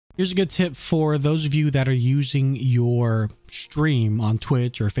Here's a good tip for those of you that are using your stream on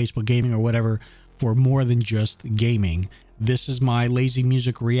Twitch or Facebook Gaming or whatever for more than just gaming. This is my Lazy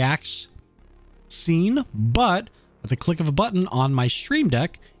Music Reacts scene, but with a click of a button on my Stream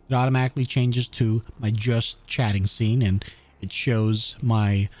Deck, it automatically changes to my just chatting scene, and it shows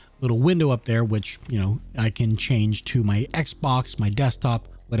my little window up there, which, you know, I can change to my Xbox, my desktop,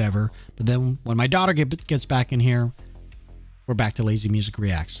 whatever. But then when my daughter gets back in here, we're back to Lazy Music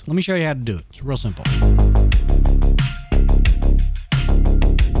Reacts. Let me show you how to do it. It's real simple.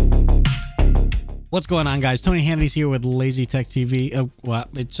 What's going on, guys? Tony Hannity's here with Lazy Tech TV. Well,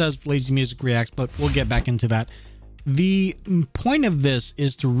 it says Lazy Music Reacts, but we'll get back into that. The point of this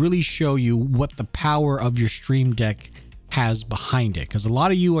is to really show you what the power of your Stream Deck has behind it, because a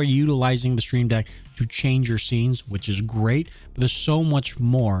lot of you are utilizing the Stream Deck to change your scenes, which is great, but there's so much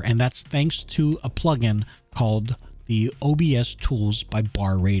more, and that's thanks to a plugin called the OBS Tools by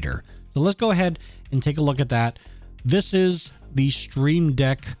Bar Raider. So let's go ahead and take a look at that. This is the Stream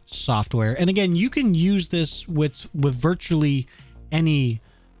Deck software, and again, you can use this with virtually any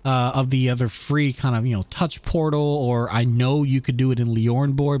of the other free kind of, you know, touch portal, or I know you could do it in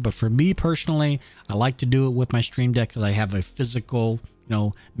Leon board, but for me personally, I like to do it with my Stream Deck because I have a physical, you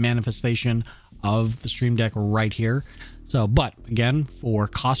know, manifestation of the Stream Deck right here. So, but again, for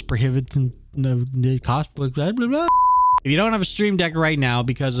cost prohibitive, the cost, blah, blah, blah. If you don't have a Stream Deck right now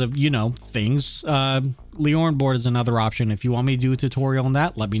because of, you know, things, Leon board is another option. If you want me to do a tutorial on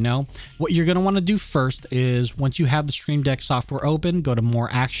that, let me know. What you're going to want to do first is, once you have the Stream Deck software open, go to More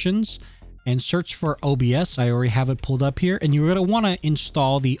Actions and search for OBS. I already have it pulled up here, and you're going to want to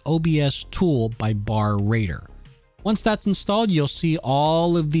install the OBS tool by Bar Raider. Once that's installed, you'll see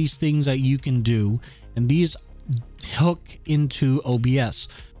all of these things that you can do, and these hook into OBS.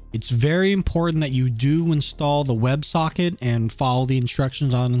 It's very important that you do install the WebSocket and follow the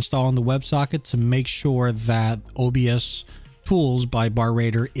instructions on installing the WebSocket to make sure that OBS Tools by Bar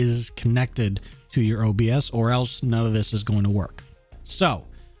Raider is connected to your OBS, or else none of this is going to work. So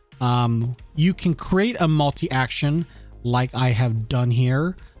you can create a multi-action like I have done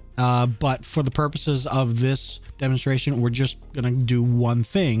here, but for the purposes of this demonstration, we're just going to do one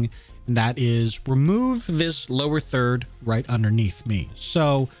thing, and that is remove this lower third right underneath me.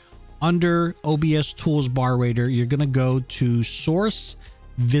 So under OBS Tools Bar Raider, you're going to go to Source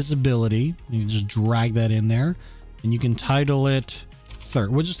Visibility. You can just drag that in there, and you can title it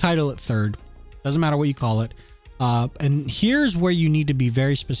third. We'll just title it third. Doesn't matter what you call it. And here's where you need to be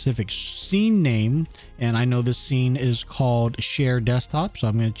very specific. Scene name, and I know this scene is called Share Desktop, so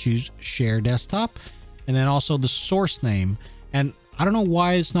I'm going to choose Share Desktop. And then also the source name. And I don't know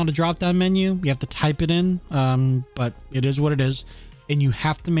why it's not a drop-down menu. You have to type it in, but it is what it is. And you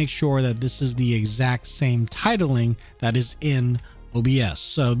have to make sure that this is the exact same titling that is in OBS.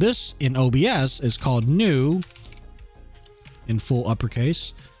 So this in OBS is called New, in full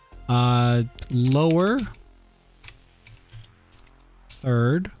uppercase, lower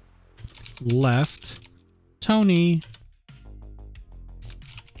third left Tony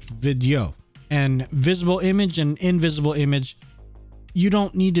video. And visible image and invisible image, you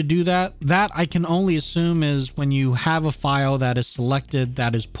don't need to do that. That I can only assume is when you have a file that is selected,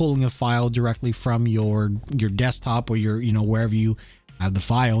 that is pulling a file directly from your desktop or your, you know, wherever you have the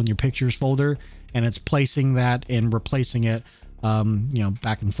file in your pictures folder, and it's placing that and replacing it, you know,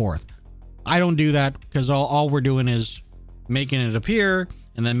 back and forth. I don't do that because all we're doing is making it appear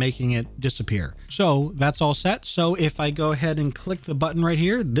and then making it disappear. So that's all set. So if I go ahead and click the button right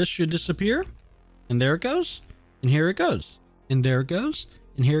here, this should disappear, and there it goes, and here it goes. And there it goes,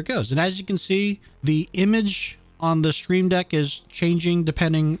 and here it goes. And as you can see, the image on the Stream Deck is changing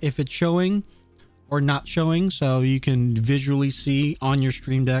depending if it's showing or not showing. So you can visually see on your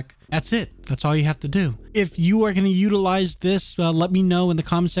Stream Deck. That's it. That's all you have to do. If you are going to utilize this, let me know in the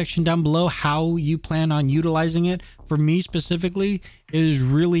comment section down below how you plan on utilizing it. For me specifically, it is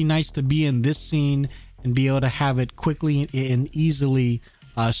really nice to be in this scene and be able to have it quickly and easily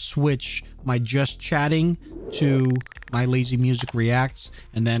switch my just chatting to my Lazy Music Reacts,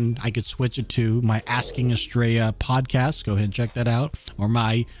 and then I could switch it to my Asking Estrella podcast. Go ahead and check that out. Or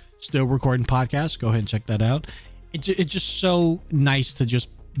my Still Recording podcast. Go ahead and check that out. It's just so nice to just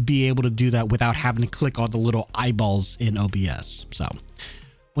be able to do that without having to click all the little eyeballs in OBS. So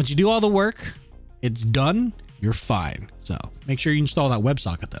once you do all the work, it's done. You're fine. So make sure you install that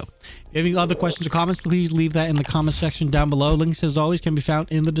WebSocket though. If you have any other questions or comments, please leave that in the comment section down below. Links as always can be found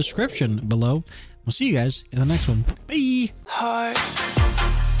in the description below. We'll see you guys in the next one. Bye.